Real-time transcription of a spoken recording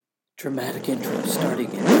Dramatic intro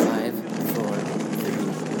starting in 5, 4, 3,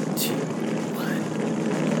 2, 1.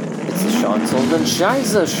 It's the Shawn, Sullivan,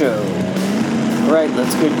 Shiza show. Right,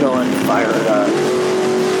 let's get going. Fire it up.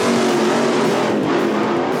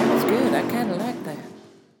 That's good. I kind of like that.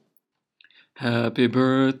 Happy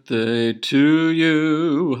birthday to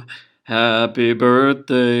you. Happy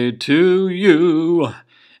birthday to you.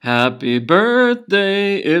 Happy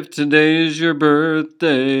birthday if today's your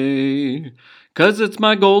birthday. 'Cause it's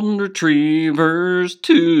my golden retrievers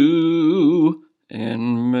too.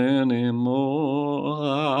 And many more.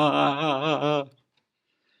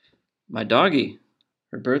 My doggy,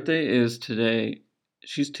 her birthday is today.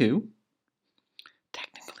 She's 2.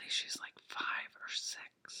 Technically, she's like 5 or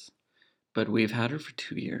 6. But we've had her for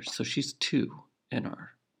 2 years, so she's 2 in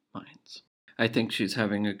our minds. I think she's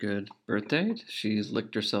having a good birthday. She's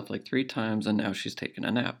licked herself like 3 times, and now she's taking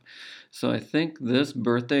a nap. So I think this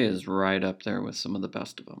birthday is right up there with some of the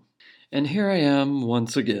best of them. And here I am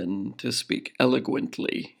once again to speak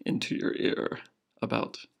eloquently into your ear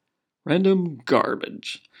about random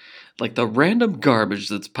garbage. Like the random garbage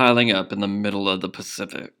that's piling up in the middle of the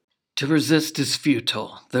Pacific. To resist is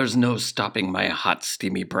futile. There's no stopping my hot,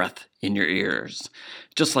 steamy breath in your ears.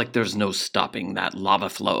 Just like there's no stopping that lava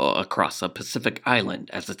flow across a Pacific island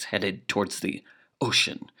as it's headed towards the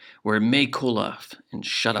ocean, where it may cool off and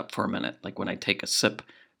shut up for a minute, like when I take a sip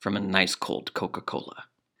from a nice cold Coca-Cola.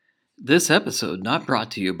 This episode not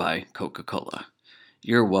brought to you by Coca-Cola.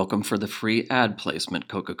 You're welcome for the free ad placement,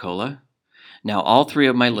 Coca-Cola. Now, all 3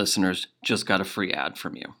 of my listeners just got a free ad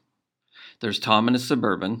from you. There's Tom in a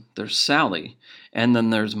Suburban, there's Sally, and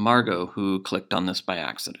then there's Margot who clicked on this by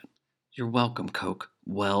accident. You're welcome, Coke.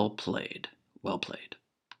 Well played. Well played.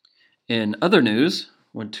 In other news,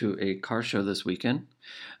 went to a car show this weekend.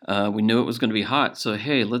 We knew it was going to be hot, so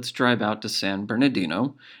hey, let's drive out to San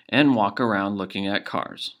Bernardino and walk around looking at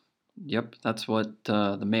cars. Yep, that's what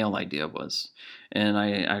the mail idea was. And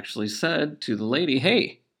I actually said to the lady,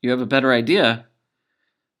 hey, you have a better idea?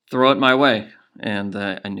 Throw it my way. And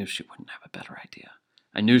I knew she wouldn't have a better idea.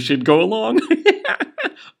 I knew she'd go along.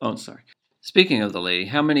 Oh, sorry. Speaking of the lady,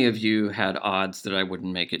 how many of you had odds that I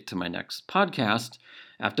wouldn't make it to my next podcast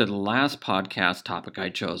after the last podcast topic I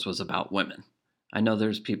chose was about women? I know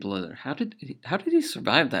there's people that are, how did he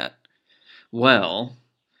survive that? Well,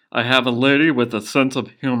 I have a lady with a sense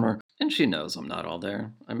of humor. And she knows I'm not all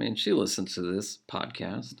there. I mean, she listens to this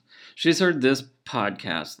podcast. She's heard this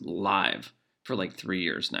podcast live for like 3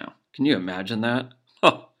 years now. Can you imagine that?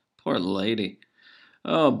 Oh, poor lady.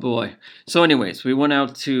 Oh, boy. So anyways, we went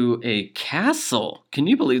out to a castle. Can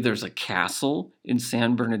you believe there's a castle in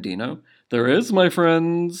San Bernardino? There is, my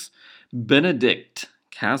friends. Benedict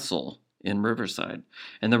Castle in Riverside.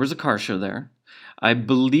 And there was a car show there. I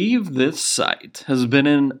believe this site has been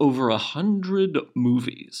in over 100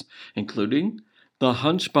 movies, including The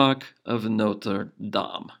Hunchback of Notre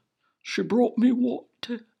Dame. She brought me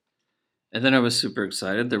water. And then I was super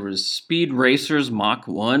excited. There was Speed Racers Mach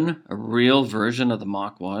 1, a real version of the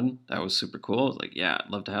Mach 1. That was super cool. I was like, yeah, I'd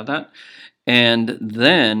love to have that. And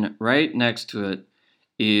then right next to it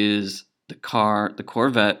is the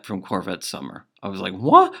Corvette from Corvette Summer. I was like,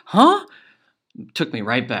 what? Huh? It took me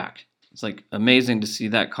right back. It's like amazing to see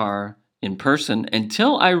that car in person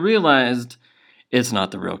until I realized it's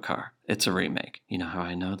not the real car. It's a remake. You know how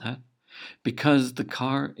I know that? Because the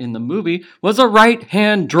car in the movie was a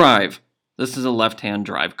right-hand drive. This is a left-hand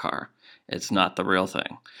drive car. It's not the real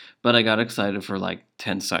thing. But I got excited for like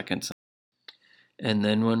 10 seconds. And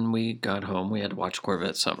then when we got home, we had to watch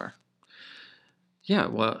Corvette Summer. Yeah,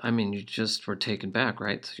 well, I mean, you just were taken back,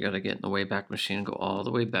 right? So you got to get in the Wayback Machine, go all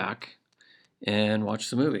the way back, and watch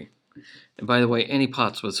the movie. And by the way, Annie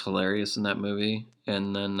Potts was hilarious in that movie.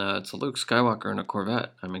 And then it's a Luke Skywalker in a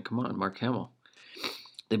Corvette. I mean, come on, Mark Hamill.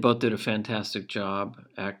 They both did a fantastic job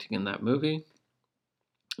acting in that movie.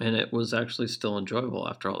 And it was actually still enjoyable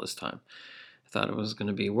after all this time. I thought it was going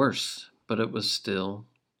to be worse, but it was still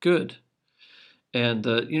good. And,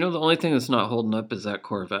 the only thing that's not holding up is that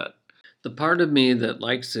Corvette. The part of me that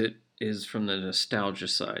likes it is from the nostalgia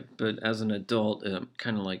side. But as an adult,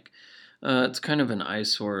 kind of like, it's kind of an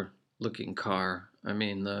eyesore-looking car. I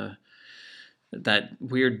mean, that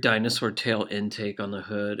weird dinosaur tail intake on the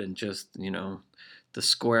hood and just, the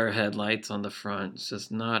square headlights on the front. It's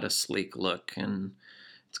just not a sleek look, and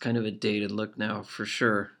it's kind of a dated look now for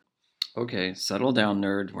sure. Okay, settle down,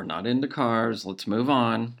 nerd. We're not into cars. Let's move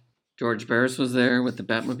on. George Barris was there with the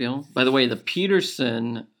Batmobile. By the way, the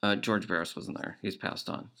Peterson, George Barris wasn't there. He's passed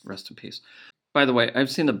on. Rest in peace. By the way, I've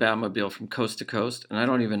seen the Batmobile from coast to coast, and I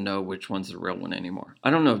don't even know which one's the real one anymore. I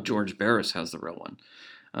don't know if George Barris has the real one.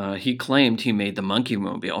 He claimed he made the Monkey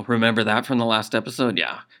Mobile. Remember that from the last episode?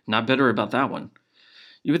 Yeah, not bitter about that one.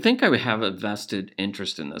 You would think I would have a vested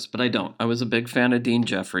interest in this, but I don't. I was a big fan of Dean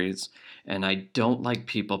Jeffries, and I don't like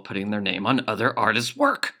people putting their name on other artists'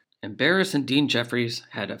 work. And Barris and Dean Jeffries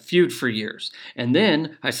had a feud for years. And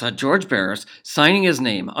then I saw George Barris signing his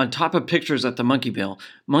name on top of pictures at the Monkey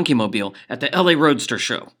Mobile at the LA Roadster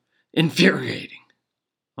show. Infuriating.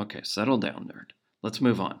 Okay, settle down, nerd. Let's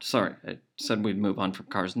move on. Sorry, I said we'd move on from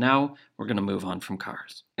cars. Now we're going to move on from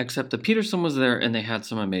cars. Except that Peterson was there and they had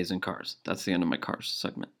some amazing cars. That's the end of my cars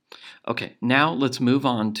segment. Okay, now let's move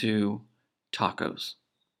on to tacos.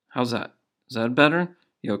 How's that? Is that better?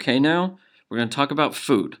 You okay now? We're going to talk about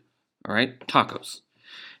food. All right, tacos.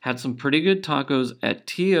 Had some pretty good tacos at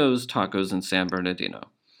Tio's Tacos in San Bernardino.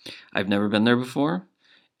 I've never been there before.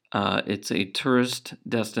 It's a tourist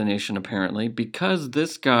destination apparently because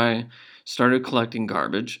this guy started collecting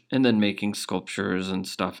garbage and then making sculptures and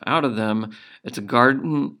stuff out of them. It's a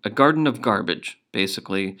garden of garbage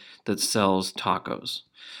basically that sells tacos.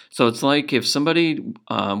 So it's like if somebody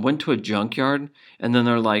went to a junkyard and then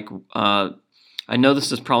they're like, I know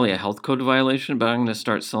this is probably a health code violation, but I'm going to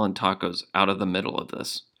start selling tacos out of the middle of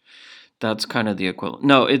this. That's kind of the equivalent.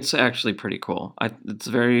 No, it's actually pretty cool. It's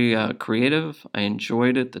very creative. I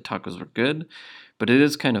enjoyed it. The tacos were good. But it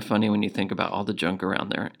is kind of funny when you think about all the junk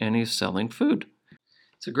around there. And he's selling food.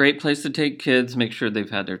 It's a great place to take kids. Make sure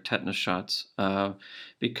they've had their tetanus shots.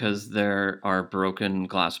 Because there are broken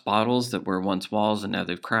glass bottles that were once walls and now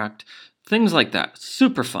they've cracked. Things like that.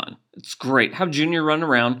 Super fun. It's great. Have Junior run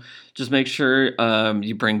around. Just make sure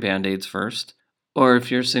you bring Band-Aids first. Or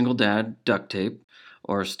if you're a single dad, duct tape.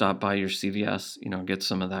 Or stop by your CVS, get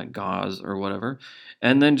some of that gauze or whatever.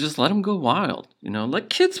 And then just let them go wild. Let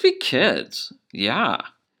kids be kids. Yeah.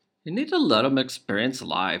 You need to let them experience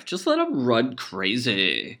life. Just let them run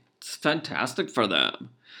crazy. It's fantastic for them.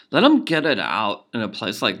 Let them get it out in a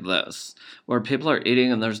place like this where people are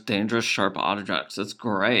eating and there's dangerous, sharp objects. It's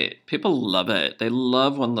great. People love it. They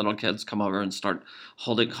love when little kids come over and start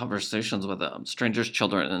holding conversations with them, strangers'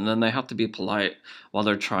 children, and then they have to be polite while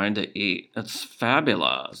they're trying to eat. It's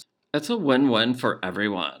fabulous. It's a win-win for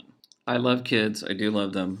everyone. I love kids. I do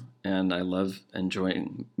love them. And I love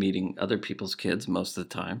enjoying meeting other people's kids most of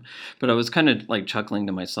the time. But I was kind of like chuckling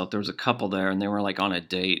to myself. There was a couple there and they were like on a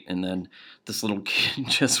date. And then this little kid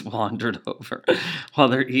just wandered over while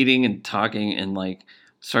they're eating and talking and like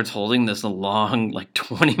starts holding this long, like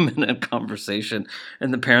 20-minute conversation.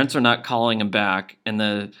 And the parents are not calling him back. And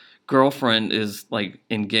the girlfriend is like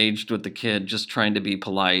engaged with the kid, just trying to be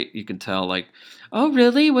polite. You can tell like, oh,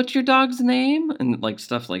 really? What's your dog's name? And like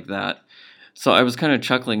stuff like that. So I was kind of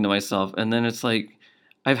chuckling to myself, and then it's like,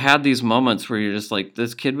 I've had these moments where you're just like,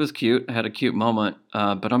 this kid was cute, I had a cute moment,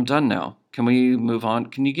 but I'm done now. Can we move on?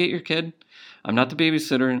 Can you get your kid? I'm not the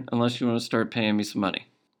babysitter unless you want to start paying me some money.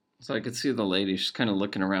 So I could see the lady, she's kind of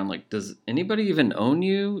looking around like, does anybody even own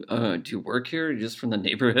you? Do you work here? Are you just from the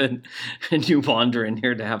neighborhood? And you wander in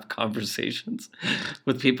here to have conversations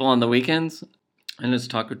with people on the weekends? And it's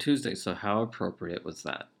Taco Tuesday, so how appropriate was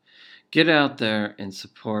that? Get out there and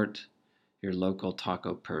support your local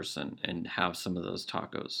taco person and have some of those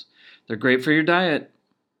tacos. They're great for your diet,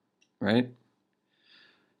 right?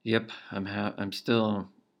 Yep, I'm still,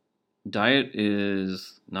 diet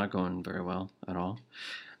is not going very well at all.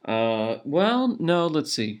 Well, no,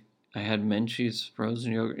 let's see. I had Menchie's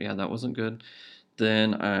frozen yogurt. Yeah, that wasn't good.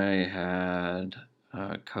 Then I had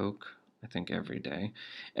Coke, I think every day.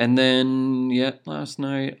 And then yet last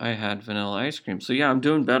night I had vanilla ice cream. So yeah, I'm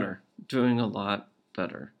doing better. Doing a lot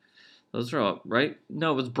better. Those are all, right?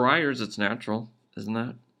 No, it was Breyers. It's natural, isn't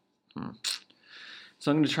that?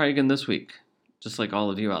 So I'm going to try again this week, just like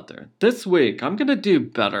all of you out there. This week, I'm going to do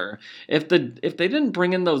better. If they didn't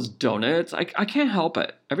bring in those donuts, I can't help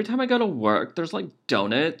it. Every time I go to work, there's like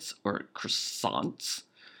donuts or croissants.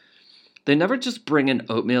 They never just bring in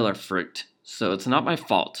oatmeal or fruit, so it's not my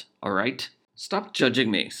fault, all right? Stop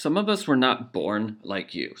judging me. Some of us were not born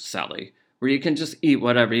like you, Sally, where you can just eat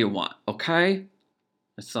whatever you want, okay?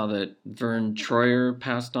 I saw that Vern Troyer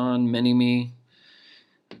passed on, Mini-Me.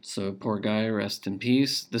 So poor guy, rest in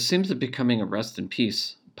peace. This seems to be becoming a rest in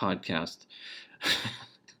peace podcast.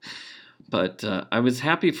 But I was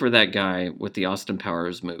happy for that guy with the Austin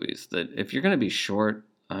Powers movies, that if you're going to be short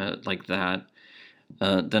like that,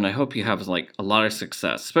 then I hope you have like a lot of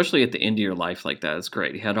success, especially at the end of your life like that. It's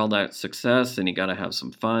great. He had all that success and he got to have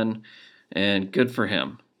some fun, and good for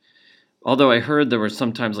him. Although I heard there were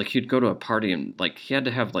sometimes like he'd go to a party and like he had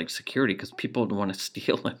to have like security because people would want to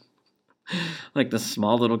steal him. Like this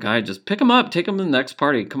small little guy, just pick him up, take him to the next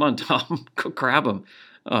party. Come on, Tom, go grab him.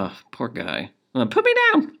 Oh, poor guy. Put me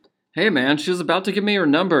down. Hey, man, she's about to give me her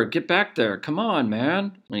number. Get back there. Come on,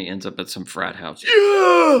 man. And he ends up at some frat house.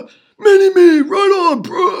 Yeah! Mini-me! Right on,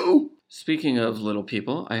 bro! Speaking of little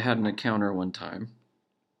people, I had an encounter one time.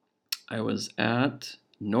 I was at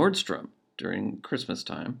Nordstrom during Christmas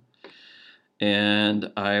time, and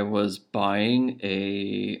I was buying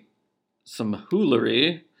some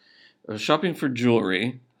jewelry, shopping for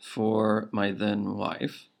jewelry for my then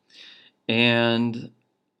wife, and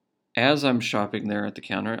as I'm shopping there at the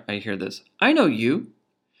counter, I hear this, "I know you."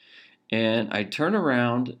 And I turn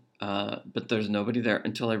around, but there's nobody there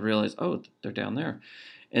until I realize, oh, they're down there.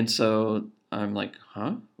 And so I'm like,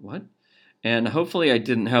 huh? What? And hopefully I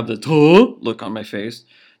didn't have the look on my face,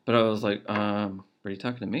 but I was like, are you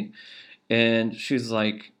talking to me? And she's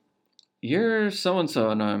like, "You're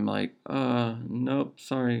so-and-so." And I'm like, nope,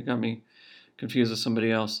 sorry, got me confused with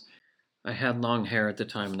somebody else. I had long hair at the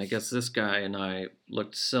time, and I guess this guy and I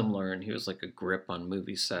looked similar, and he was like a grip on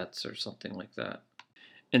movie sets or something like that.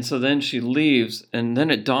 And so then she leaves, and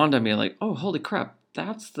then it dawned on me like, oh, holy crap,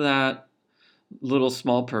 that's that little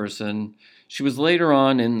small person. She was later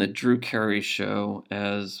on in the Drew Carey show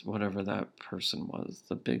as whatever that person was,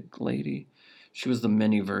 the big lady. She was the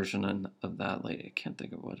mini version of that lady. I can't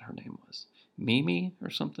think of what her name was. Mimi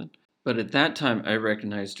or something? But at that time, I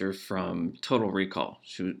recognized her from Total Recall.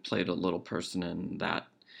 She played a little person in that.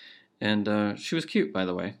 And she was cute, by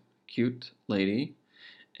the way. Cute lady.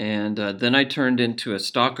 And then I turned into a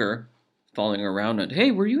stalker, following around and, hey,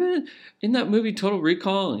 were you in that movie Total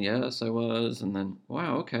Recall? And yes, I was. And then,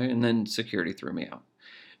 wow, okay. And then security threw me out.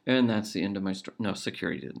 And that's the end of my story. No,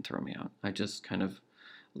 security didn't throw me out. I just kind of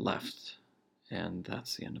left. And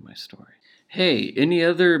that's the end of my story. Hey, any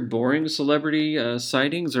other boring celebrity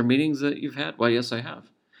sightings or meetings that you've had? Well, yes, I have.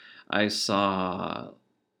 I saw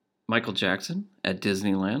Michael Jackson at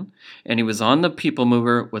Disneyland, and he was on the People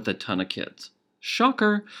Mover with a ton of kids.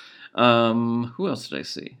 Shocker. Who else did I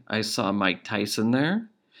see? I saw Mike Tyson there,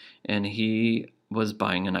 and he was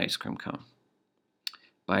buying an ice cream cone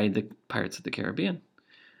by the Pirates of the Caribbean.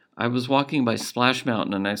 I was walking by Splash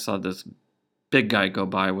Mountain, and I saw this big guy go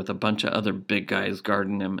by with a bunch of other big guys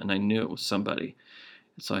guarding him, and I knew it was somebody.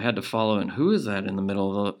 So I had to follow, and who is that in the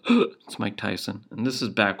middle of the... It's Mike Tyson. And this is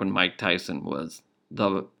back when Mike Tyson was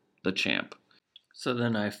the champ. So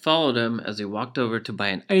then I followed him as he walked over to buy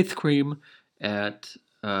an ice cream at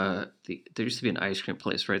there used to be an ice cream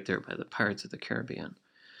place right there by the Pirates of the Caribbean.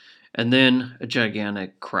 And then a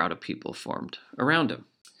gigantic crowd of people formed around him.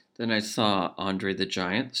 Then I saw Andre the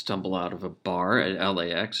Giant stumble out of a bar at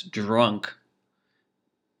LAX, drunk.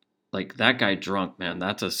 Like, that guy drunk, man,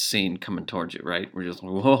 that's a scene coming towards you, right? We're just,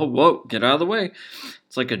 whoa, whoa, get out of the way.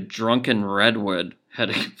 It's like a drunken redwood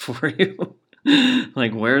heading for you.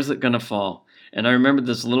 Like, where's it going to fall? And I remember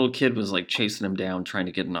this little kid was like chasing him down, trying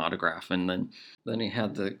to get an autograph. And then he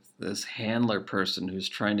had this handler person who's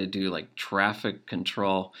trying to do like traffic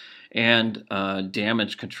control and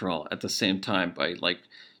damage control at the same time by like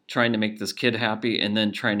trying to make this kid happy and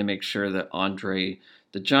then trying to make sure that Andre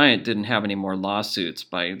the Giant didn't have any more lawsuits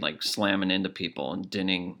by like slamming into people and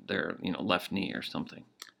dinning their left knee or something.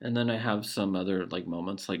 And then I have some other like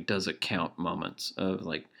moments, like does it count moments of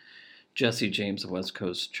like Jesse James, the West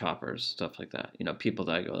Coast Choppers, stuff like that. People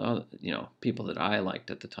that I go, people that I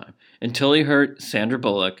liked at the time. Until he hurt Sandra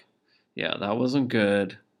Bullock. Yeah, that wasn't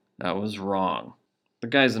good. That was wrong. The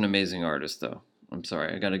guy's an amazing artist, though. I'm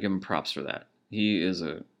sorry. I got to give him props for that. He is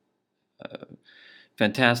a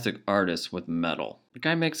fantastic artist with metal. The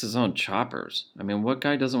guy makes his own choppers. I mean, what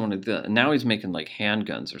guy doesn't want to do that? And now he's making like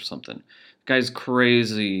handguns or something. The guy's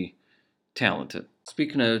crazy talented.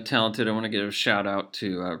 Speaking of talented, I want to give a shout out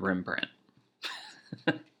to Rembrandt.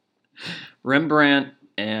 Rembrandt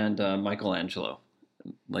and Michelangelo.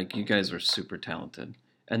 Like, you guys were super talented.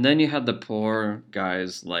 And then you had the poor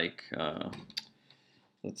guys like,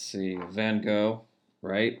 let's see, Van Gogh,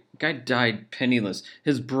 right? Guy died penniless.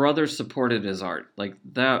 His brother supported his art. Like,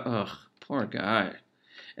 that, poor guy.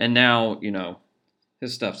 And now,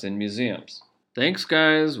 his stuff's in museums. Thanks,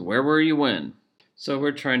 guys. Where were you when? So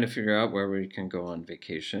we're trying to figure out where we can go on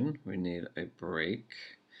vacation. We need a break.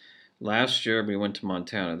 Last year we went to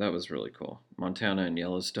Montana. That was really cool. Montana and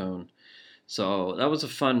Yellowstone. So that was a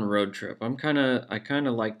fun road trip. I kind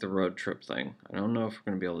of like the road trip thing. I don't know if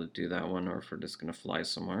we're going to be able to do that one or if we're just going to fly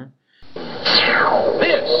somewhere.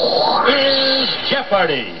 This is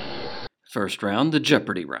Jeopardy! First round, the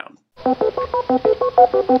Jeopardy round.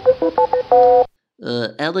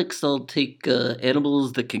 Alex, I'll take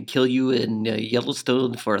animals that can kill you in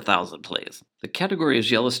Yellowstone for 1,000, please. The category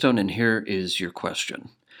is Yellowstone, and here is your question.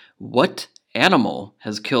 What animal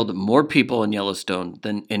has killed more people in Yellowstone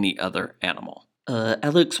than any other animal?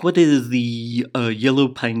 Alex, what is the yellow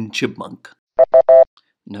pine chipmunk?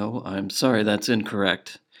 No, I'm sorry, that's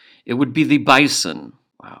incorrect. It would be the bison.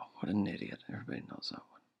 Wow, what an idiot. Everybody knows that one.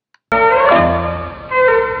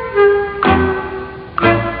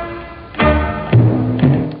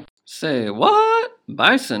 Say, what?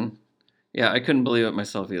 Bison? Yeah, I couldn't believe it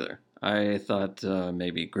myself either. I thought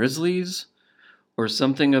maybe grizzlies or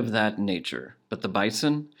something of that nature. But the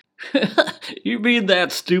bison? You mean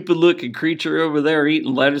that stupid looking creature over there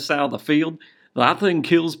eating lettuce out of the field? That thing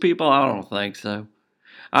kills people? I don't think so.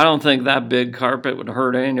 I don't think that big carpet would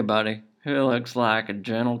hurt anybody. It looks like a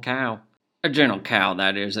gentle cow. A gentle cow,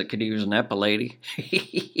 that is, that could use an epilaty.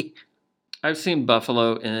 I've seen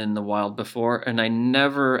buffalo in the wild before, and I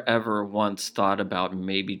never ever once thought about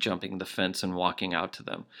maybe jumping the fence and walking out to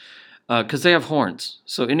them. Because they have horns.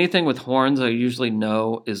 So anything with horns I usually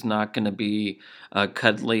know is not going to be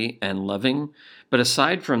cuddly and loving. But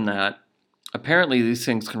aside from that, apparently these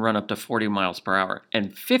things can run up to 40 miles per hour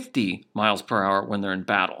and 50 miles per hour when they're in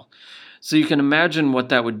battle. So you can imagine what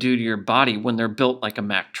that would do to your body when they're built like a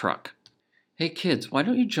Mack truck. Hey kids, why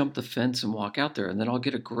don't you jump the fence and walk out there, and then I'll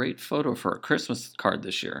get a great photo for a Christmas card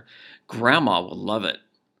this year. Grandma will love it.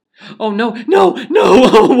 Oh no, no, no,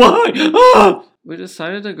 oh, why? Ah! We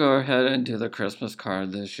decided to go ahead and do the Christmas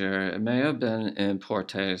card this year. It may have been in poor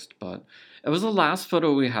taste, but it was the last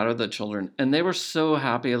photo we had of the children, and they were so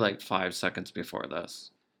happy like 5 seconds before this.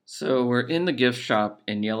 So we're in the gift shop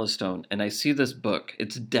in Yellowstone, and I see this book.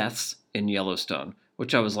 It's Deaths in Yellowstone,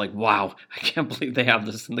 which I was like, wow, I can't believe they have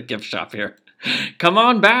this in the gift shop here. Come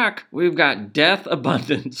on back. We've got death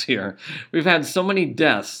abundance here. We've had so many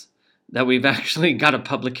deaths that we've actually got a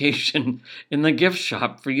publication in the gift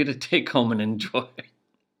shop for you to take home and enjoy.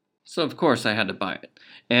 So, of course, I had to buy it.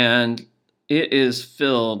 And it is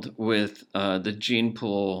filled with the gene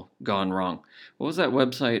pool gone wrong. What was that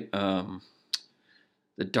website?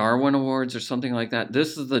 The Darwin Awards or something like that.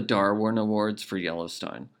 This is the Darwin Awards for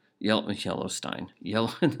Yellowstone. Yellowstone.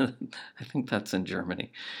 I think that's in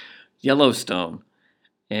Germany. Yellowstone.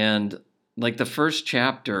 And like the first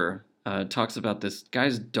chapter talks about this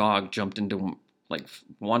guy's dog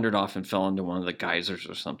wandered off and fell into one of the geysers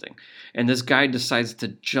or something. And this guy decides to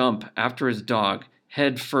jump after his dog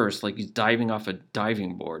head first, like he's diving off a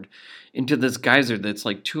diving board, into this geyser that's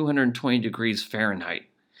like 220 degrees Fahrenheit.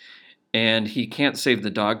 And he can't save the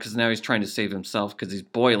dog because now he's trying to save himself because he's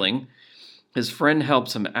boiling. His friend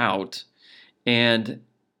helps him out. And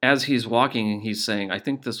as he's walking, he's saying, I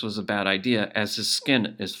think this was a bad idea, as his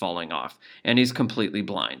skin is falling off. And he's completely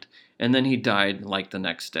blind. And then he died like the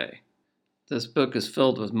next day. This book is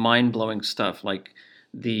filled with mind-blowing stuff, like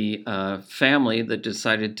the family that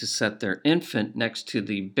decided to set their infant next to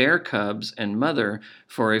the bear cubs and mother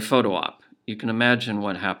for a photo op. You can imagine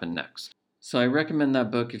what happened next. So I recommend that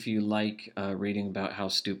book if you like reading about how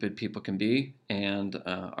stupid people can be and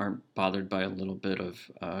aren't bothered by a little bit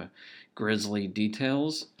of grisly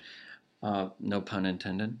details. No pun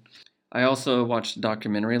intended. I also watched a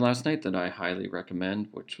documentary last night that I highly recommend,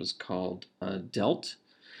 which was called Dealt.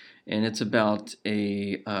 And it's about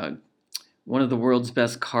one of the world's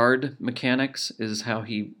best card mechanics, is how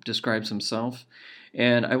he describes himself.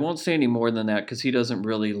 And I won't say any more than that because he doesn't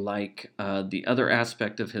really like the other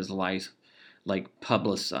aspect of his life, like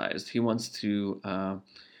publicized. He wants to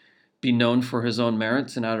be known for his own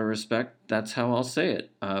merits, and out of respect, that's how I'll say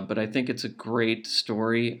it. But I think it's a great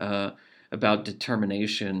story about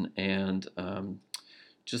determination and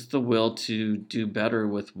just the will to do better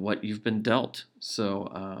with what you've been dealt.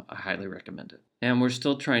 So I highly recommend it. And we're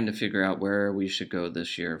still trying to figure out where we should go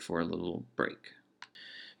this year for a little break.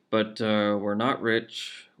 But we're not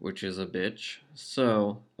rich, which is a bitch.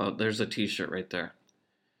 So, there's a t-shirt right there.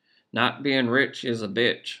 Not being rich is a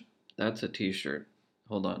bitch. That's a t-shirt.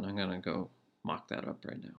 Hold on, I'm going to go mock that up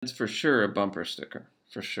right now. It's for sure a bumper sticker,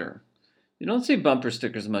 for sure. You don't see bumper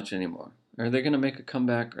stickers much anymore. Are they going to make a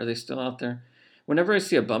comeback? Are they still out there? Whenever I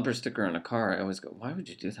see a bumper sticker on a car, I always go, why would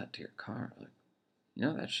you do that to your car?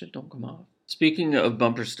 Like, that shit don't come off. Speaking of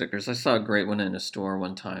bumper stickers, I saw a great one in a store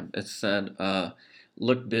one time. It said,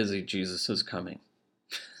 look busy, Jesus is coming.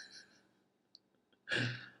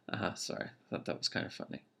 Sorry, I thought that was kind of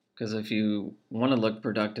funny. Because if you want to look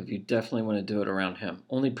productive, you definitely want to do it around him.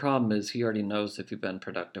 Only problem is he already knows if you've been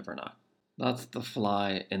productive or not. That's the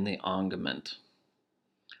fly in the ointment.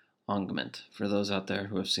 Ointment, for those out there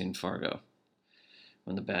who have seen Fargo.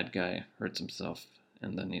 When the bad guy hurts himself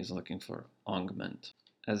and then he's looking for ointment.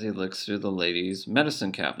 As he looks through the lady's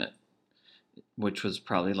medicine cabinet, which was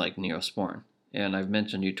probably like Neosporin. And I've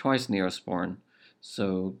mentioned you twice, Neosporin,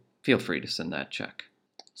 so feel free to send that check.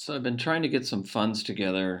 So I've been trying to get some funds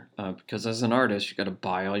together because as an artist, you got to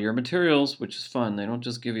buy all your materials, which is fun. They don't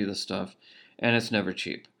just give you the stuff, and it's never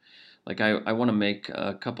cheap. Like I want to make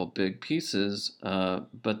a couple big pieces,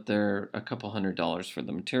 but they're a couple $100s for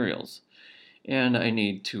the materials, and I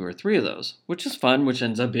need 2 or 3 of those, which is fun, which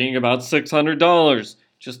ends up being about $600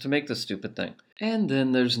 just to make the stupid thing. And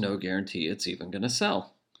then there's no guarantee it's even going to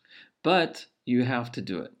sell, but you have to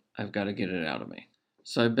do it. I've got to get it out of me.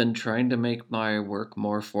 So I've been trying to make my work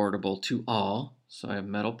more affordable to all. So I have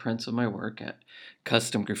metal prints of my work at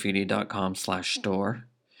customgraffiti.com/store.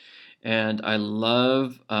 And I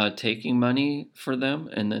love taking money for them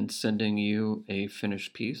and then sending you a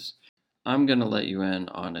finished piece. I'm going to let you in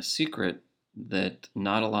on a secret that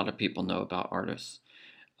not a lot of people know about artists.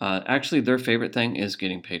 Actually, their favorite thing is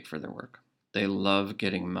getting paid for their work. They love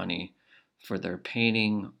getting money for their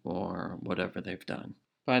painting or whatever they've done.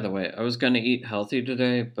 By the way, I was going to eat healthy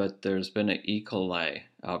today, but there's been an E. coli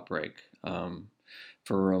outbreak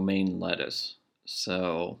for romaine lettuce.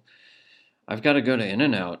 So I've got to go to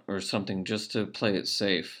In-N-Out or something just to play it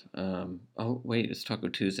safe. Oh, wait, it's Taco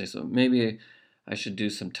Tuesday, so maybe I should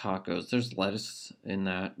do some tacos. There's lettuce in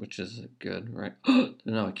that, which is good, right?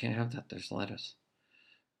 No, I can't have that. There's lettuce.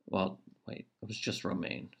 Well, wait, it was just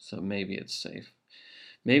romaine, so maybe it's safe.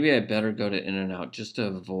 Maybe I better go to In-N-Out just to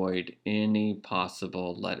avoid any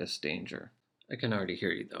possible lettuce danger. I can already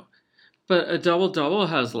hear you, though. But a double-double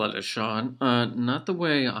has lettuce, Shawn. Not the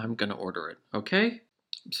way I'm going to order it, okay?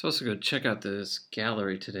 I'm supposed to go check out this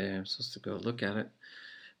gallery today. I'm supposed to go look at it.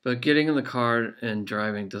 But getting in the car and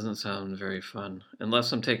driving doesn't sound very fun,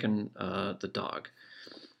 unless I'm taking the dog.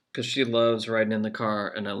 Because she loves riding in the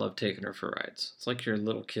car, and I love taking her for rides. It's like your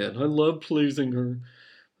little kid. I love pleasing her.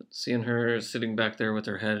 But seeing her sitting back there with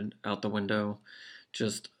her head out the window,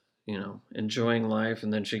 just, enjoying life,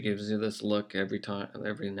 and then she gives you this look every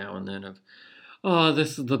now and then of, oh,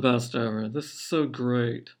 this is the best ever. This is so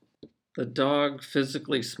great. The dog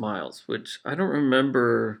physically smiles, which I don't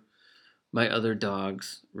remember my other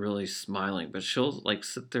dogs really smiling, but she'll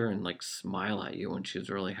sit there and smile at you when she's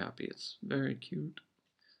really happy. It's very cute.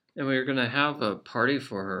 And we were gonna have a party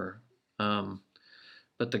for her,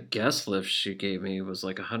 but the guest list she gave me was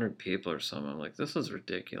 100 people or something. I'm like, this is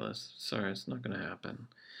ridiculous. Sorry, it's not gonna happen.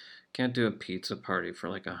 Can't do a pizza party for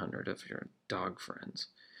 100 of your dog friends.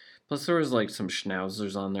 Plus, there was some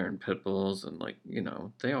schnauzers on there and pit bulls, and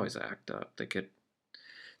they always act up. They get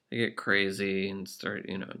crazy and start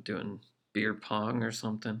doing beer pong or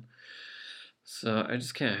something. So I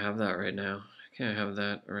just can't have that right now. I can't have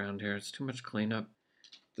that around here. It's too much cleanup.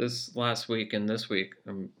 This last week and this week,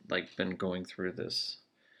 I'm been going through this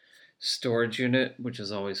storage unit, which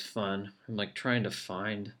is always fun. I'm trying to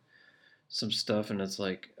find some stuff, and it's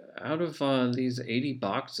out of these 80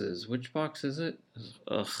 boxes, which box is it?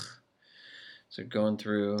 Ugh. So going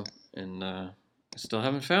through, and I still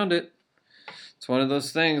haven't found it. It's one of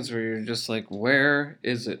those things where you're just where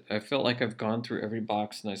is it? I feel like I've gone through every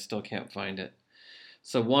box and I still can't find it.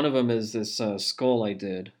 So one of them is this skull I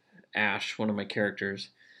did. Ash, one of my characters.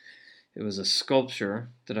 It was a sculpture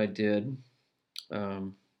that I did,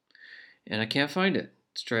 and I can't find it.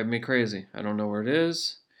 It's driving me crazy. I don't know where it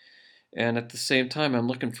is. And at the same time, I'm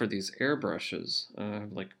looking for these airbrushes. I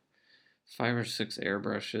have 5 or 6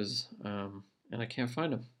 airbrushes, and I can't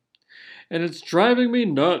find them. And it's driving me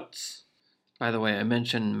nuts. By the way, I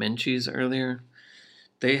mentioned Menchie's earlier.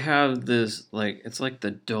 They have this, it's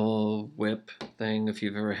the Dole Whip thing, if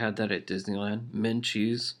you've ever had that at Disneyland.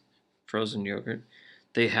 Menchie's frozen yogurt.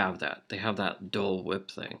 They have that. They have that Dole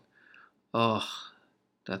Whip thing. Oh,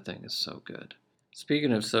 that thing is so good.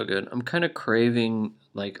 Speaking of so good, I'm kind of craving,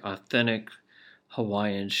 authentic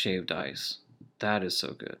Hawaiian shaved ice. That is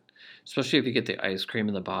so good. Especially if you get the ice cream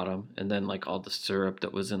in the bottom, and then, all the syrup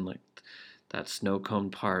that was in, that snow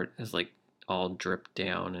cone part is, all dripped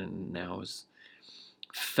down and now is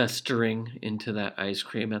festering into that ice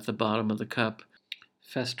cream at the bottom of the cup.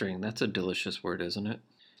 Festering, that's a delicious word, isn't it?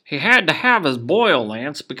 He had to have his boil,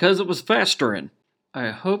 Lance, because it was festering. I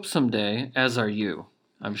hope someday, as are you,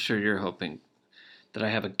 I'm sure you're hoping that I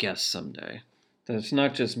have a guest someday. That it's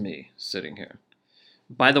not just me sitting here.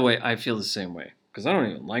 By the way, I feel the same way, because I don't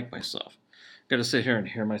even like myself. I gotta sit here and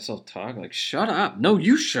hear myself talk, shut up. No,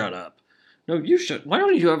 you shut up. No, you shut. Why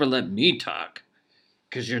don't you ever let me talk?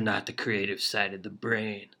 Because you're not the creative side of the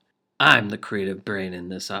brain. I'm the creative brain in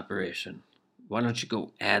this operation. Why don't you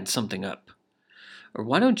go add something up? Or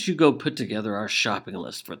why don't you go put together our shopping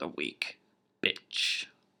list for the week, bitch?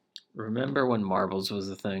 Remember when marbles was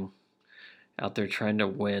a thing? Out there trying to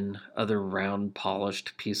win other round,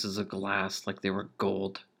 polished pieces of glass like they were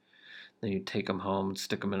gold. Then you take them home and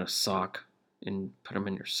stick them in a sock and put them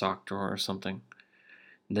in your sock drawer or something.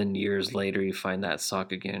 And then years later, you find that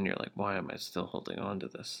sock again. You're like, why am I still holding on to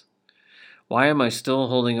this? Why am I still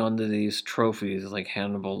holding on to these trophies like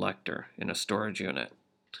Hannibal Lecter in a storage unit?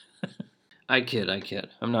 I kid.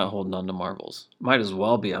 I'm not holding on to marbles. Might as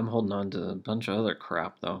well be. I'm holding on to a bunch of other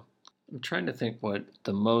crap, though. I'm trying to think what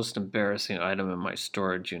the most embarrassing item in my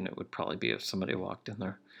storage unit would probably be if somebody walked in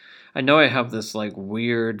there. I know I have this like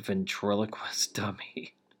weird ventriloquist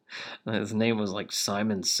dummy. His name was like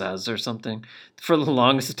Simon Says or something. For the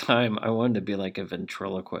longest time, I wanted to be like a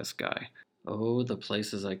ventriloquist guy. Oh, the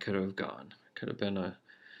places I could have gone. Could have been a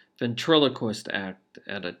ventriloquist act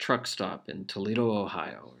at a truck stop in Toledo,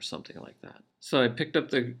 Ohio, or something like that. So I picked up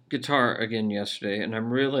the guitar again yesterday, and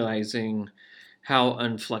I'm realizing how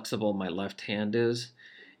unflexible my left hand is.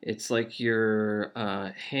 It's like your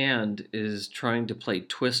hand is trying to play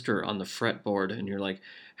Twister on the fretboard, and you're like,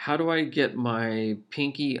 how do I get my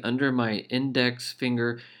pinky under my index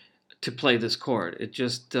finger to play this chord? It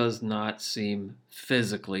just does not seem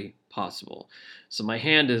physically possible. So my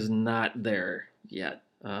hand is not there yet.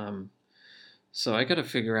 So I got to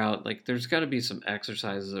figure out, like, there's got to be some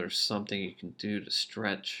exercises or something you can do to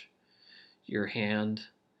stretch your hand,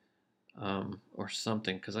 or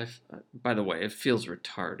something. Because by the way, it feels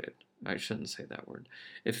retarded. I shouldn't say that word.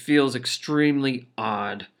 It feels extremely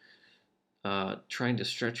odd trying to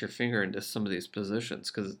stretch your finger into some of these positions.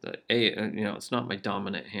 Because it's not my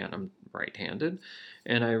dominant hand. I'm right-handed,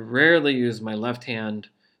 and I rarely use my left hand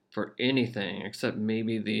for anything except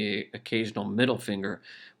maybe the occasional middle finger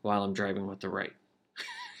while I'm driving with the right.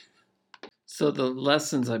 So the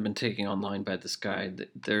lessons I've been taking online by this guy,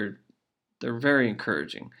 they're very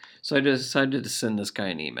encouraging. So I decided to send this guy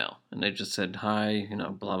an email, and I just said, hi,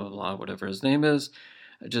 blah, blah, blah, whatever his name is.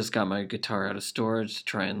 I just got my guitar out of storage to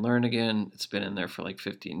try and learn again. It's been in there for like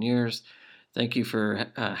 15 years. Thank you for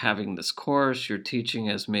having this course. Your teaching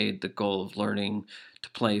has made the goal of learning to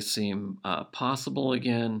play seem possible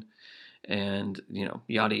again, and,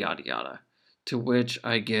 yada, yada, yada. To which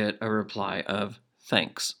I get a reply of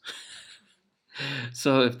thanks.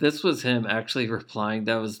 So if this was him actually replying,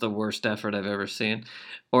 that was the worst effort I've ever seen.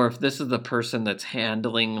 Or if this is the person that's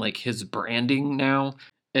handling like his branding now,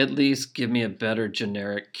 at least give me a better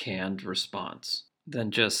generic canned response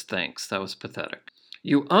than just thanks. That was pathetic.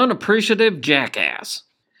 You unappreciative jackass.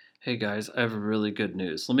 Hey guys, I have really good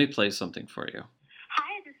news. Let me play something for you.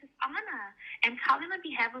 Hi, this is Anna. I'm calling on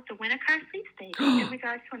behalf of the Winter Car Sweepstakes in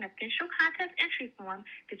regards to an official contest entry form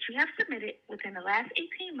that you have submitted within the last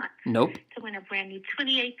 18 months. Nope. To win a brand new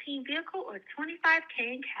 2018 vehicle or $25K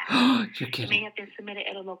in cash. You're kidding. It may have been submitted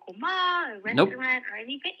at a local mall, a restaurant, Nope. or an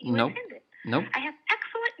event you Nope. attended. Nope. I have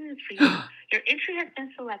excellent news for you. Your entry has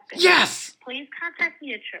been selected. Yes! Please contact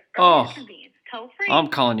me at your Oh. earliest convenience. Toll free. I'm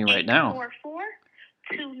calling you right now.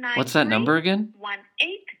 844-293-1863. What's that number again?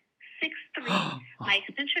 1863. My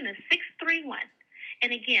extension is 631.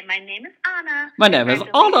 And again, my name is Anna. My name is Anna.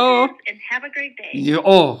 Congratulations, and have a great day.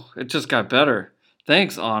 It just got better.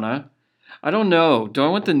 Thanks, Anna. I don't know. Do I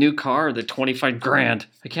want the new car or the 25 grand?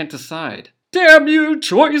 I can't decide. Damn you,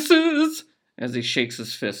 choices! As he shakes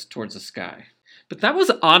his fist towards the sky. But that was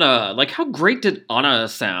Anna. Like, how great did Anna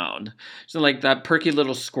sound? So, like, that perky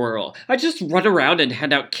little squirrel. I just run around and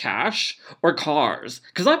hand out cash or cars.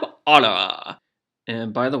 Because I'm Anna.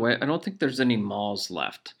 And by the way, I don't think there's any malls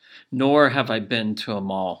left. Nor have I been to a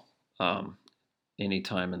mall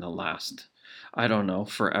anytime in the last, I don't know,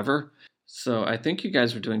 forever. So I think you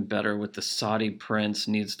guys are doing better with the Saudi prince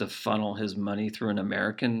needs to funnel his money through an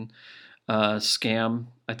American scam.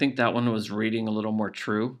 I think that one was reading a little more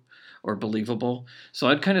true or believable. So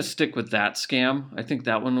I'd kind of stick with that scam. I think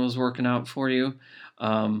that one was working out for you.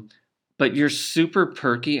 But you're super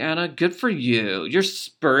perky, Anna. Good for you. Your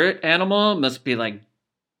spirit animal must be like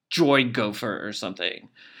Joy Gopher or something.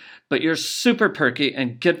 But you're super perky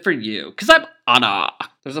and good for you. Because I'm Anna.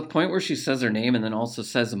 There's a point where she says her name and then also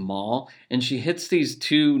says mall. And she hits these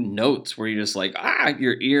two notes where you're just like,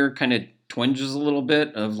 your ear kind of twinges a little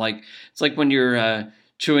bit. Of like, it's like when you're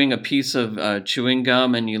chewing a piece of chewing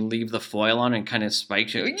gum and you leave the foil on and kind of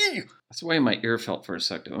spikes you. That's the way my ear felt for a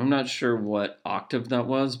second. I'm not sure what octave that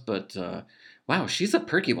was, but wow, she's a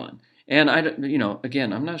perky one. And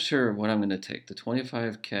again, I'm not sure what I'm going to take, the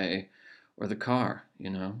 25K or the car,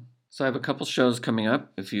 So I have a couple shows coming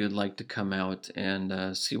up. If you'd like to come out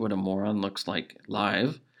and see what a moron looks like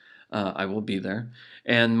live, I will be there.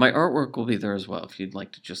 And my artwork will be there as well. If you'd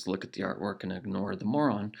like to just look at the artwork and ignore the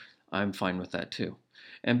moron, I'm fine with that too.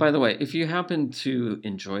 And by the way, if you happen to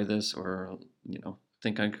enjoy this or,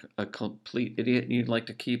 think I'm a complete idiot and you'd like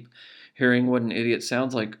to keep hearing what an idiot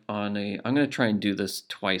sounds like I'm going to try and do this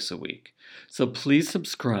twice a week. So please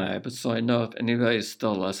subscribe so I know if anybody is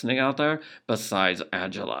still listening out there besides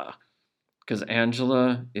Angela. Because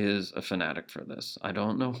Angela is a fanatic for this. I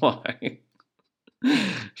don't know why.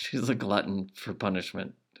 She's a glutton for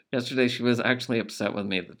punishment. Yesterday she was actually upset with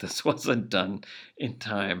me that this wasn't done in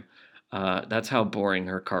time. That's how boring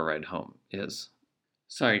her car ride home is.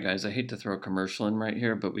 Sorry guys, I hate to throw a commercial in right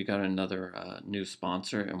here, but we got another new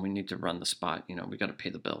sponsor and we need to run the spot. We got to pay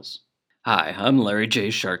the bills. Hi, I'm Larry J.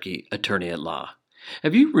 Sharkey, attorney at law.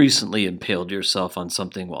 Have you recently impaled yourself on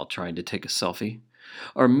something while trying to take a selfie?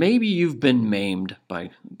 Or maybe you've been maimed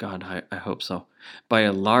by, God, I hope so, by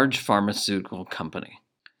a large pharmaceutical company.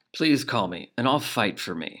 Please call me and I'll fight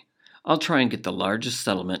for me. I'll try and get the largest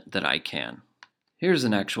settlement that I can. Here's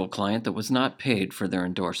an actual client that was not paid for their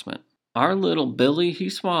endorsement. Our little Billy, he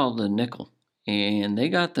swallowed a nickel, and they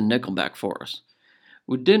got the nickel back for us.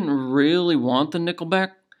 We didn't really want the nickel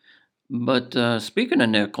back, but speaking of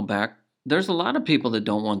nickel back, there's a lot of people that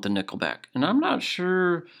don't want the nickel back, and I'm not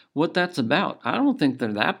sure what that's about. I don't think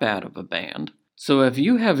they're that bad of a band. So if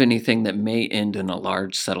you have anything that may end in a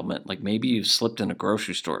large settlement, like maybe you've slipped in a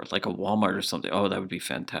grocery store, like a Walmart or something, that would be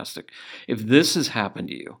fantastic. If this has happened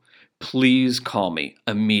to you, please call me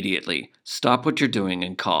immediately. Stop what you're doing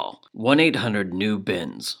and call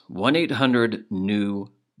 1-800-NEW-BINS.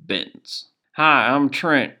 1-800-NEW-BINS. Hi, I'm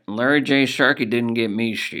Trent. Larry J. Sharkey didn't get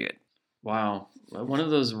me shit. Wow. One of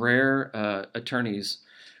those rare attorneys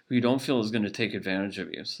who you don't feel is going to take advantage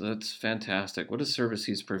of you. So that's fantastic. What a service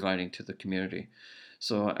he's providing to the community.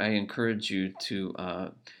 So I encourage you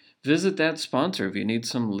to visit that sponsor if you need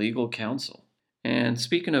some legal counsel. And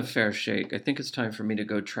speaking of fair shake, I think it's time for me to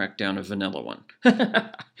go track down a vanilla one.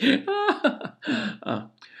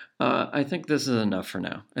 I think this is enough for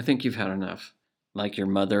now. I think you've had enough. Like your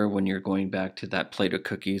mother, when you're going back to that plate of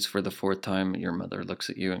cookies for the 4th time, your mother looks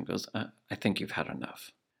at you and goes, I think you've had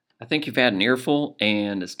enough. I think you've had an earful,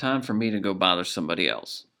 and it's time for me to go bother somebody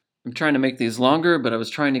else. I'm trying to make these longer, but I was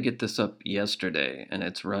trying to get this up yesterday, and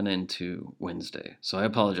it's run into Wednesday. So I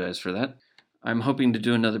apologize for that. I'm hoping to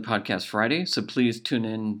do another podcast Friday, so please tune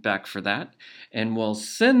in back for that. And we'll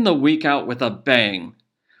send the week out with a bang.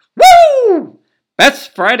 Woo!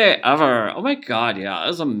 Best Friday ever. Oh my God, yeah, that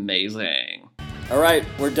was amazing. All right,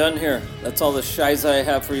 we're done here. That's all the Shiza I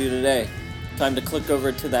have for you today. Time to click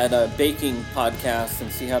over to that baking podcast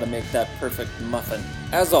and see how to make that perfect muffin.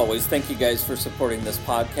 As always, thank you guys for supporting this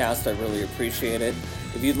podcast. I really appreciate it.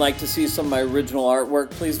 If you'd like to see some of my original artwork,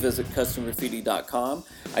 please visit customgraffiti.com.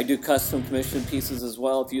 I do custom commission pieces as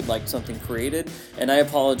well if you'd like something created, and I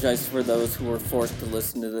apologize for those who were forced to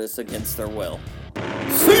listen to this against their will.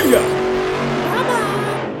 See ya!